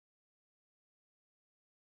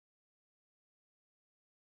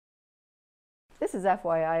This is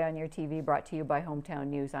FYI on Your TV, brought to you by Hometown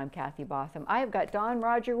News. I'm Kathy Botham. I have got Dawn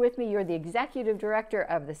Rodger with me. You're the Executive Director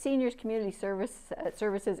of the Seniors Community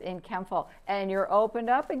Services in Kemptville, and you're opened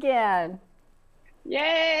up again.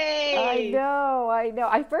 Yay! I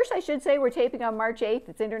know. First, I should say we're taping on March 8th.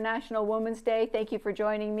 It's International Women's Day. Thank you for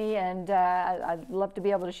joining me, and I'd love to be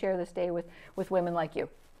able to share this day with women like you.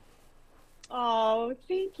 Oh,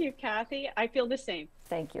 thank you, Kathy. I feel the same.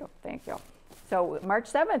 Thank you. Thank you. So March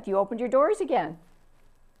 7th, you opened your doors again.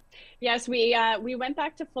 Yes, we went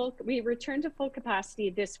back to we returned to full capacity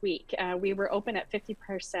this week. We were open at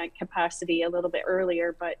 50% capacity a little bit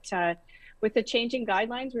earlier, but with the changing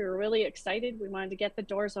guidelines, we were really excited. We wanted to get the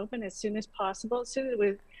doors open as soon as possible, as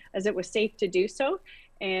soon as it was safe to do so.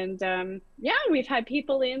 And yeah, we've had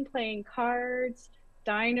people in playing cards,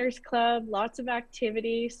 diners club, lots of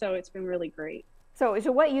activity. So it's been really great. So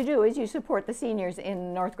what you do is you support the seniors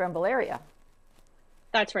in North Grenville area.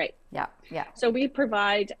 That's right. Yeah. So we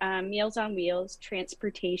provide Meals on Wheels,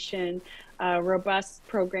 transportation, robust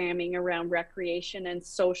programming around recreation and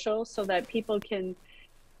social, so that people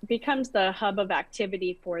becomes the hub of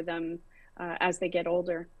activity for them as they get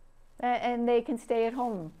older. And they can stay at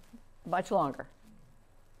home much longer.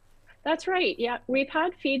 That's right. Yeah, we've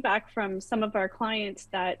had feedback from some of our clients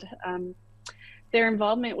that their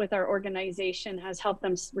involvement with our organization has helped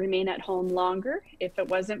them remain at home longer. If it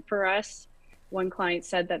wasn't for us, one client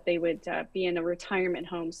said that they would be in a retirement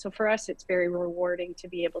home. So for us, it's very rewarding to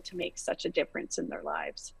be able to make such a difference in their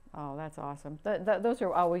lives. Oh, that's awesome. Those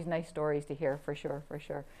are always nice stories to hear, for sure.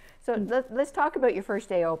 So let's talk about your first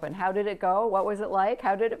day open. How did it go? What was it like?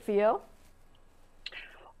 How did it feel?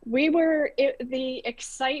 The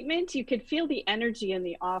excitement, you could feel the energy in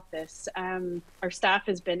the office. Our staff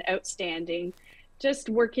has been outstanding, just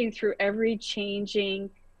working through every changing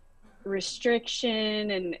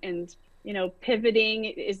restriction and pivoting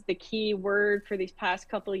is the key word for these past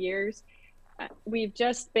couple of years. We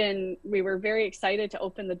were very excited to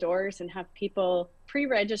open the doors and have people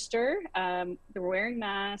pre-register. They're wearing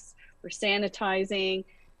masks, we're sanitizing,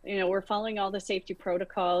 we're following all the safety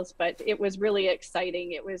protocols, but it was really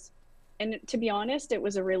exciting. And to be honest, it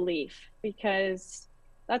was a relief, because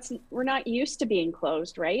we're not used to being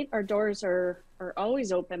closed, right? Our doors are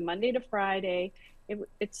always open Monday to Friday.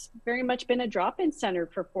 It's very much been a drop-in center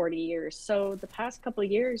for 40 years. So the past couple of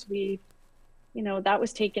years, that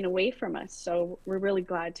was taken away from us. So we're really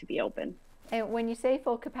glad to be open. And when you say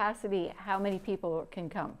full capacity, how many people can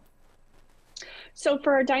come? So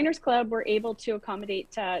for our Diners Club, we're able to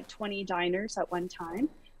accommodate 20 diners at one time.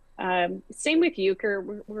 Same with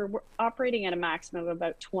Euchre, we're operating at a maximum of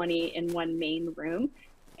about 20 in one main room.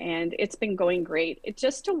 And it's been going great. It's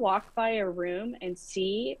just to walk by a room and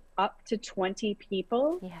see up to 20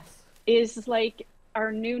 people is like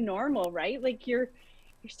our new normal, right? Like you're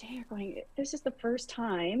staying here going, this is the first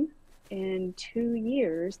time in 2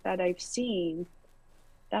 years that I've seen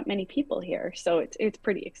that many people here. So it's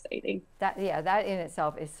pretty exciting. That in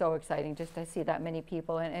itself is so exciting, just to see that many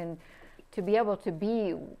people and to be able to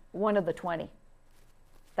be one of the 20.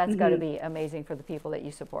 That's got to be amazing for the people that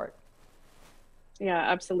you support. Yeah,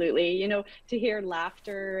 absolutely. To hear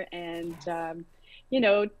laughter and,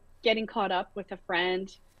 getting caught up with a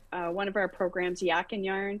friend. One of our programs, Yak and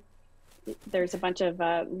Yarn, there's a bunch of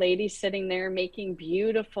ladies sitting there making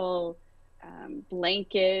beautiful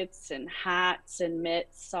blankets and hats and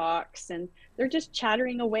mitts, socks, and they're just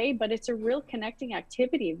chattering away, but it's a real connecting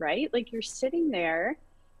activity, right? Like you're sitting there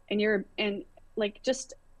and like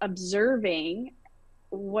just observing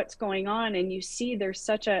what's going on, and you see there's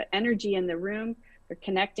such a energy in the room. They're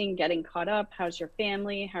connecting, getting caught up. How's your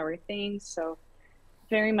family? How are things? So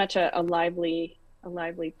very much a lively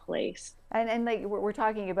place. And like we're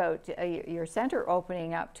talking about your center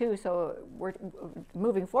opening up too. So we're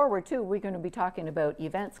moving forward too. We're going to be talking about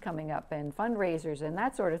events coming up and fundraisers and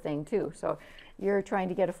that sort of thing too. So you're trying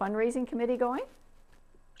to get a fundraising committee going?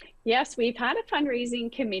 Yes, we've had a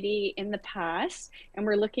fundraising committee in the past, and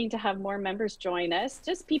we're looking to have more members join us,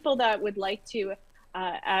 just people that would like to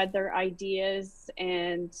add their ideas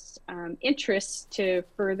and interests to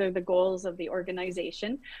further the goals of the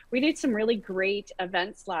organization. We did some really great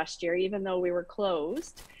events last year, even though we were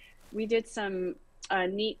closed. We did some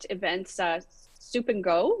neat events, Soup and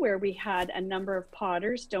Go, where we had a number of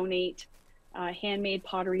potters donate handmade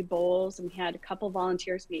pottery bowls, and we had a couple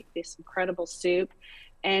volunteers make this incredible soup.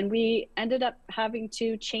 And we ended up having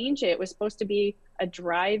to change it. It was supposed to be a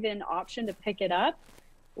drive-in option to pick it up.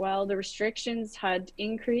 Well, the restrictions had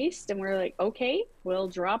increased, and we're like, okay, we'll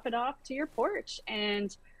drop it off to your porch.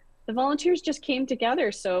 And the volunteers just came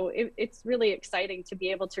together. So it's really exciting to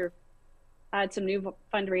be able to add some new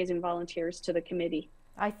fundraising volunteers to the committee.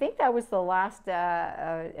 I think that was the last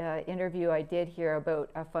interview I did here about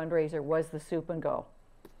a fundraiser was the Soup and Go.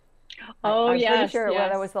 Oh, I'm yes, pretty sure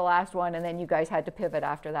yes. that was the last one, and then you guys had to pivot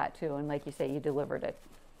after that too, and like you say, you delivered it.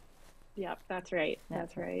 Yep, that's right.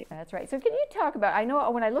 That's right. That's right. So can you talk about, I know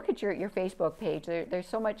when I look at your Facebook page, there's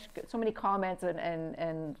so many comments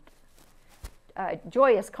and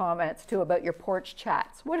joyous comments too about your porch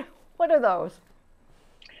chats. What are those?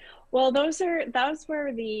 Well, those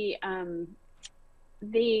were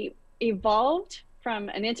they evolved from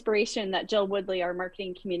an inspiration that Jill Woodley, our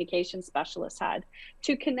marketing communication specialist, had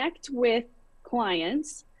to connect with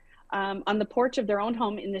clients on the porch of their own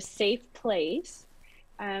home in a safe place.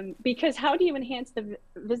 Because how do you enhance the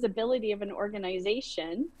visibility of an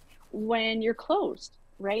organization when you're closed,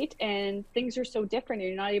 right? And things are so different and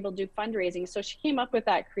you're not able to do fundraising. So she came up with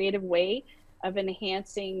that creative way of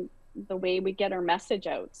enhancing the way we get our message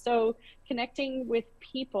out. So connecting with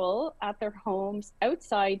people at their homes,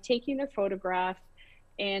 outside, taking their photograph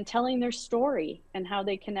and telling their story and how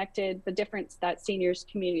they connected the difference that Seniors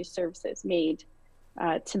Community Services made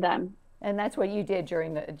to them. And that's what you did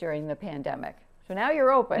during the pandemic. So now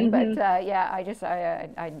you're open, but yeah,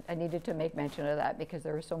 I needed to make mention of that because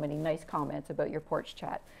there were so many nice comments about your porch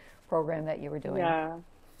chat program that you were doing. Yeah.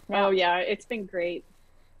 Now, oh yeah, it's been great.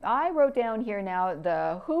 I wrote down here now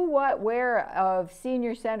the who, what, where of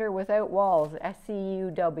Senior Center Without Walls,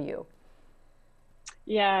 SCUW.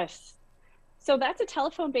 Yes. So that's a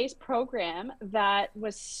telephone-based program that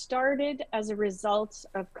was started as a result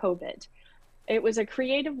of COVID. It was a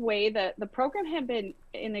creative way that the program had been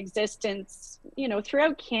in existence,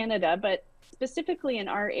 throughout Canada, but specifically in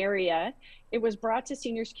our area. It was brought to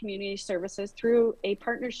Seniors Community Services through a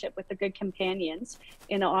partnership with the Good Companions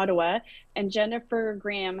in Ottawa. And Jennifer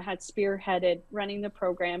Graham had spearheaded running the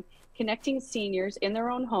program, connecting seniors in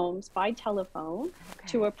their own homes by telephone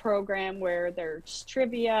to a program where there's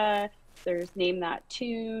trivia, there's Name That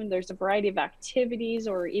Tune, there's a variety of activities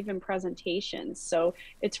or even presentations. So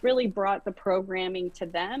it's really brought the programming to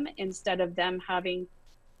them instead of them having,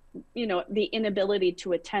 the inability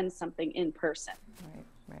to attend something in person.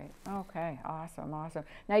 Right. Okay. Awesome.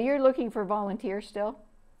 Now you're looking for volunteers still?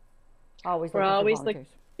 Always looking for volunteers.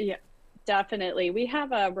 Yeah, definitely. We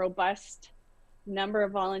have a robust number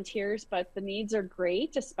of volunteers, but the needs are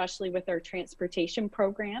great, especially with our transportation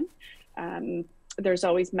program. There's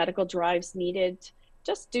always medical drives needed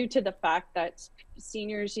just due to the fact that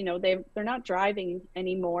seniors, they're not driving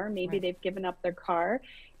anymore. Maybe they've given up their car,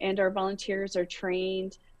 and our volunteers are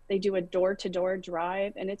trained. They do a door-to-door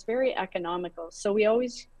drive, and it's very economical. So we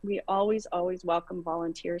always welcome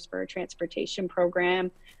volunteers for our transportation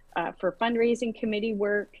program, for fundraising committee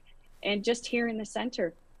work, and just here in the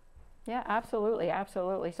center. Yeah, absolutely.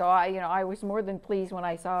 So I was more than pleased when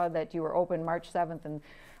I saw that you were open March 7th, and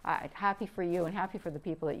happy for you and happy for the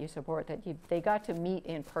people that you support that they got to meet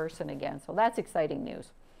in person again. So that's exciting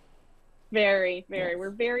news. Very. Yes. We're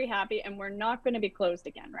very happy, and we're not going to be closed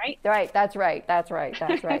again, right? Right. That's right.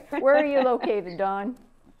 Where are you located, Dawn?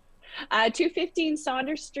 215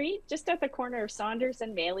 Saunders Street, just at the corner of Saunders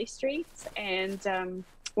and Maley Streets, and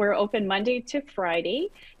we're open Monday to Friday,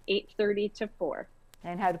 8:30 to 4.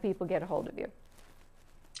 And how do people get a hold of you?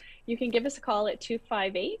 You can give us a call at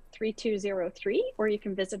 258-3203, or you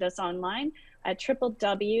can visit us online at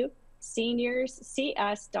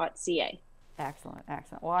www.seniorscs.ca. Excellent.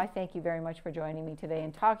 Well, I thank you very much for joining me today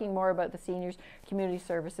and talking more about the Seniors Community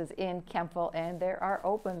Services in Kemptville, and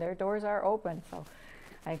their doors are open. So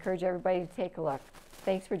I encourage everybody to take a look.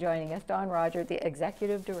 Thanks for joining us. Dawn Rodger, the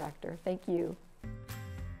Executive Director. Thank you.